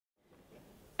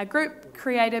A group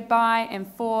created by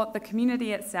and for the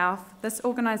community itself, this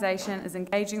organisation is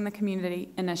engaging the community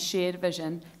in a shared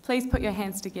vision. Please put your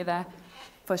hands together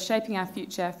for shaping our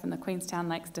future from the Queenstown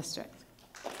Lakes District.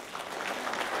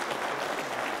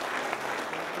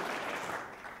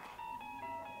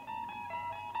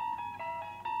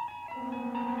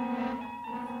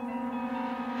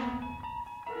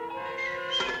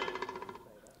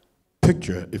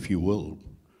 Picture, if you will,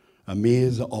 a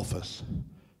mayor's office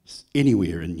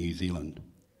anywhere in New Zealand,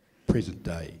 present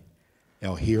day.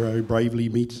 Our hero bravely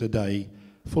meets a day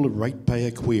full of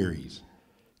ratepayer queries,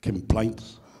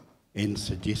 complaints and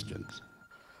suggestions.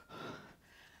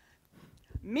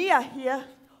 Mia here.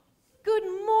 Good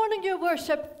morning, Your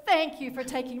Worship. Thank you for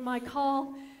taking my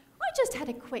call. I just had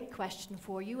a quick question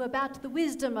for you about the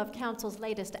wisdom of Council's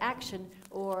latest action,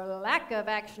 or lack of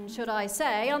action, should I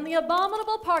say, on the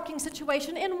abominable parking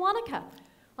situation in Wanaka.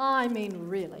 I mean,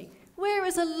 really, where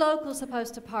is a local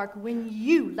supposed to park when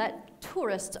you let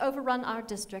tourists overrun our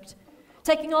district,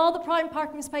 taking all the prime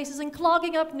parking spaces and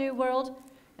clogging up New World?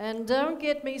 And don't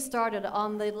get me started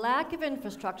on the lack of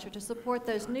infrastructure to support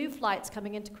those new flights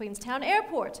coming into Queenstown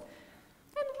Airport.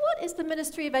 And what is the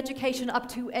Ministry of Education up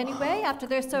to anyway after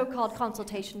their so-called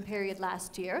consultation period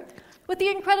last year? With the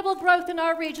incredible growth in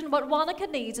our region, what Wanaka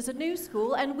needs is a new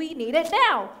school, and we need it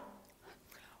now.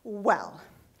 Well,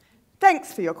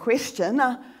 thanks for your question.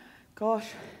 Gosh,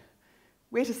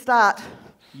 where to start?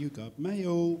 You got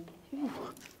mail.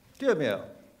 Dear Mayor,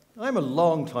 I'm a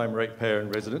long-time ratepayer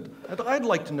and resident, and I'd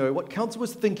like to know what Council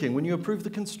was thinking when you approved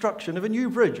the construction of a new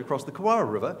bridge across the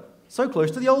Kawara River, so close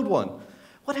to the old one.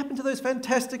 What happened to those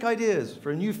fantastic ideas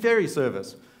for a new ferry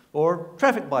service or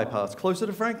traffic bypass closer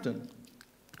to Frankton?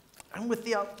 And with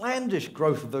the outlandish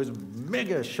growth of those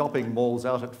mega shopping malls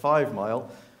out at 5 Mile,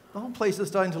 the whole place is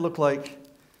starting to look like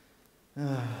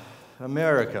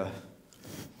America.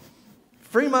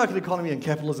 Free market economy and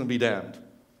capitalism be damned.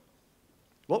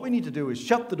 What we need to do is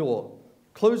shut the door,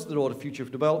 close the door to future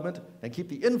development, and keep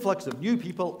the influx of new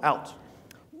people out.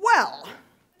 Well,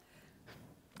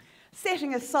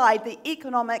 setting aside the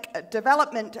economic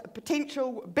development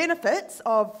potential benefits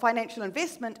of financial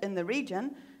investment in the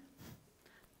region,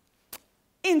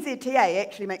 NZTA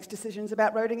actually makes decisions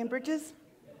about roading and bridges.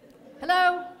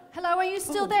 Hello? Hello, are you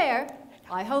still there?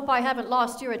 I hope I haven't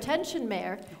lost your attention,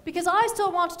 Mayor, because I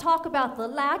still want to talk about the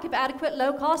lack of adequate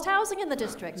low-cost housing in the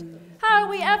district. How are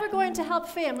we ever going to help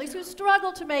families who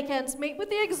struggle to make ends meet with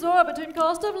the exorbitant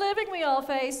cost of living we all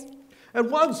face? And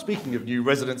while speaking of new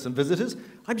residents and visitors,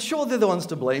 I'm sure they're the ones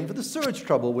to blame for the sewage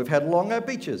trouble we've had along our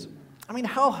beaches. I mean,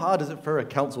 how hard is it for a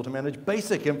council to manage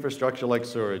basic infrastructure like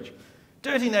sewage?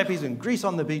 Dirty nappies and grease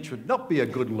on the beach would not be a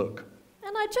good look.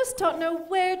 And I just don't know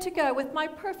where to go with my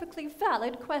perfectly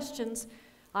valid questions.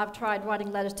 I've tried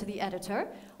writing letters to the editor,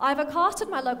 I've accosted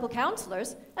my local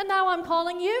councillors, and now I'm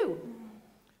calling you.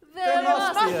 There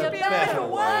must be a better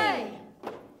way.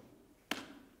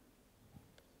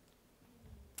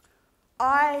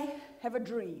 I have a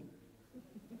dream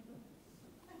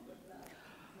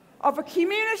of a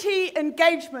community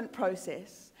engagement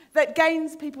process that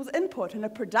gains people's input in a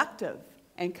productive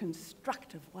and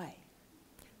constructive way.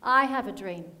 I have a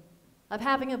dream of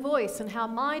having a voice in how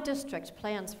my district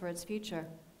plans for its future.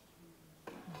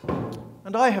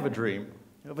 And I have a dream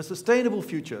of a sustainable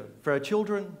future for our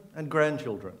children and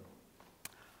grandchildren.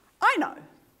 I know.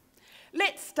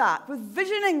 Let's start with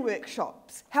visioning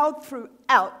workshops held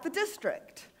throughout the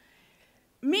district,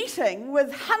 meeting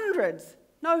with hundreds,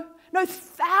 no,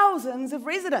 thousands of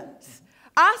residents,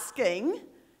 asking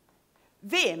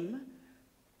them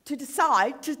to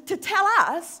decide, to tell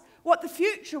us what the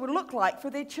future would look like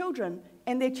for their children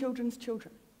and their children's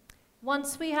children.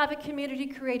 Once we have a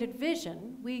community-created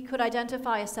vision, we could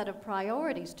identify a set of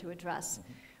priorities to address,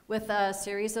 with a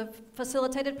series of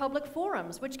facilitated public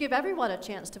forums, which give everyone a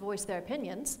chance to voice their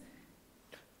opinions.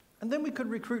 And then we could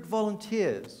recruit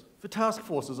volunteers for task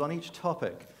forces on each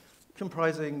topic,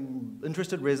 comprising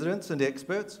interested residents and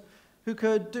experts who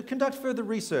could conduct further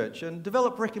research and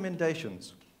develop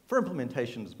recommendations for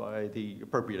implementations by the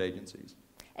appropriate agencies.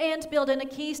 And build in a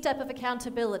key step of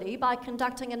accountability by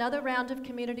conducting another round of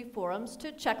community forums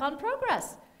to check on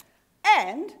progress.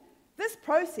 And this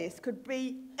process could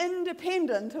be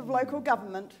independent of local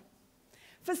government,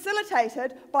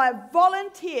 facilitated by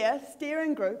volunteer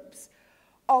steering groups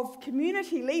of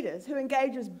community leaders who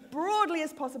engage as broadly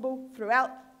as possible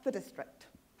throughout the district.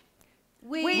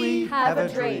 We have a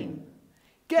dream.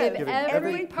 Give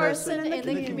every person in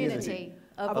the community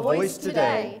a voice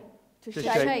today to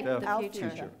shape the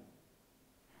future.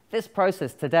 This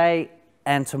process today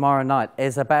and tomorrow night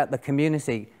is about the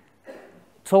community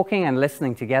talking and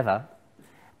listening together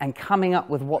and coming up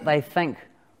with what they think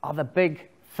are the big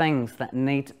things that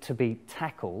need to be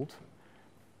tackled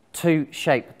to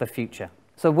shape the future.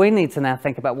 So we need to now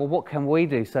think about, well, what can we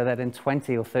do so that in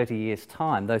 20 or 30 years'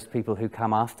 time, those people who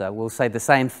come after will say the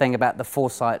same thing about the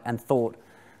foresight and thought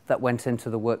that went into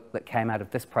the work that came out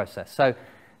of this process. So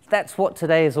that's what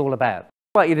today is all about.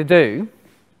 What I want you to do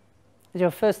is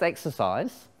your first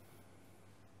exercise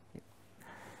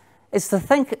is to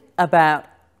think about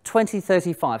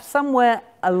 2035, somewhere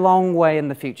a long way in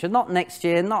the future, not next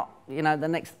year, not the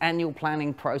next annual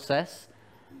planning process,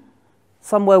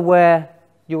 somewhere where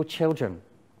your children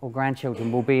or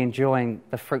grandchildren will be enjoying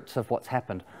the fruits of what's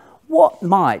happened. What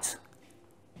might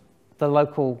the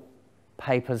local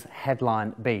paper's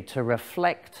headline be to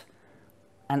reflect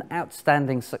an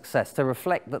outstanding success, to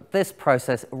reflect that this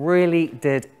process really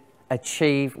did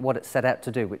achieve what it set out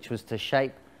to do, which was to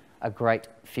shape a great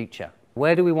future?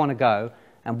 Where do we want to go,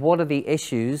 and what are the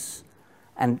issues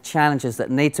and challenges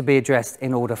that need to be addressed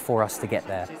in order for us to get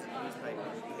there?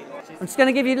 I'm just going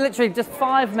to give you literally just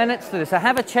 5 minutes to do this. So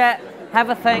have a chat, have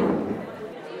a think.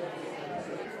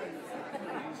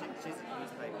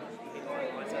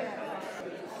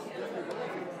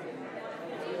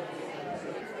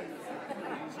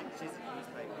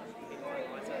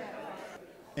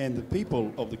 And the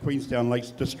people of the Queenstown Lakes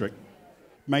District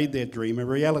made their dream a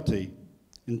reality.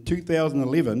 In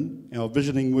 2011, our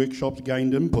visioning workshops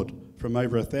gained input from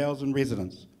over 1,000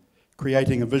 residents,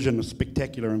 creating a vision of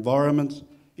spectacular environments,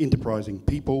 enterprising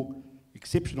people,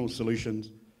 exceptional solutions,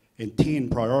 and 10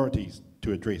 priorities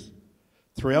to address.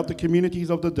 Throughout the communities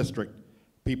of the district,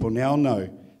 people now know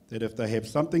that if they have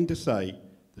something to say,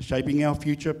 the Shaping Our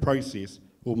Future process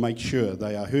will make sure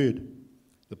they are heard.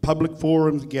 The public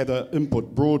forums gather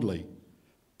input broadly.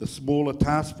 The smaller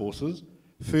task forces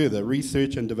further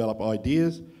research and develop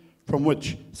ideas from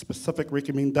which specific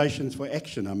recommendations for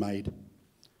action are made.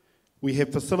 We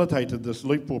have facilitated this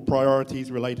loop for priorities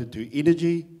related to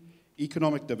energy,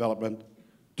 economic development,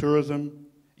 tourism,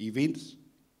 events,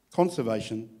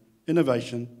 conservation,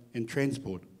 innovation, and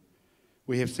transport.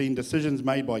 We have seen decisions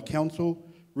made by council,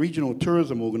 regional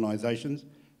tourism organisations,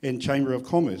 and Chamber of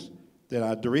Commerce that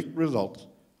are direct results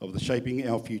of the Shaping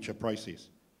Our Future process.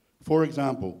 For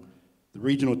example, the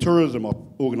regional tourism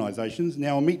organisations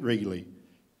now meet regularly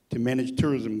to manage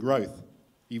tourism growth.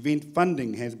 Event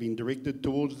funding has been directed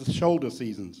towards the shoulder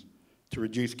seasons to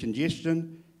reduce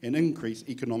congestion and increase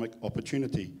economic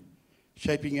opportunity.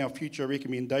 Shaping Our Future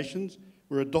recommendations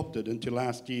were adopted into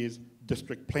last year's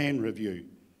district plan review.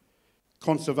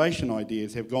 Conservation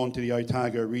ideas have gone to the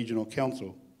Otago Regional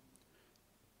Council.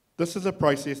 This is a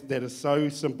process that is so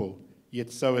simple,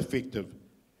 yet so effective.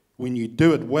 When you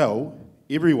do it well,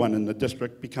 everyone in the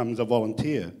district becomes a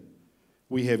volunteer.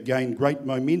 We have gained great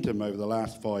momentum over the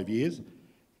last 5 years,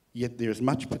 yet there is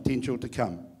much potential to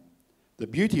come. The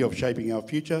beauty of Shaping Our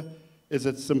Future is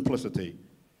its simplicity.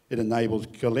 It enables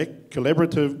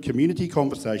collaborative community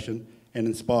conversation and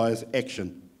inspires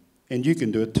action. And you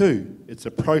can do it too. It's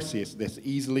a process that's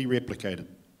easily replicated.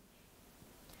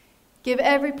 Give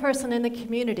every person in the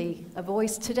community a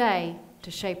voice today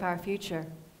to shape our future.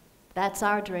 That's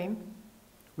our dream.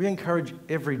 We encourage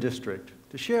every district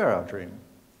to share our dream.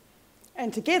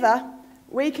 And together,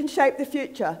 we can shape the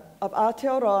future of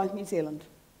Aotearoa New Zealand.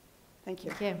 Thank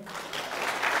you. Thank you.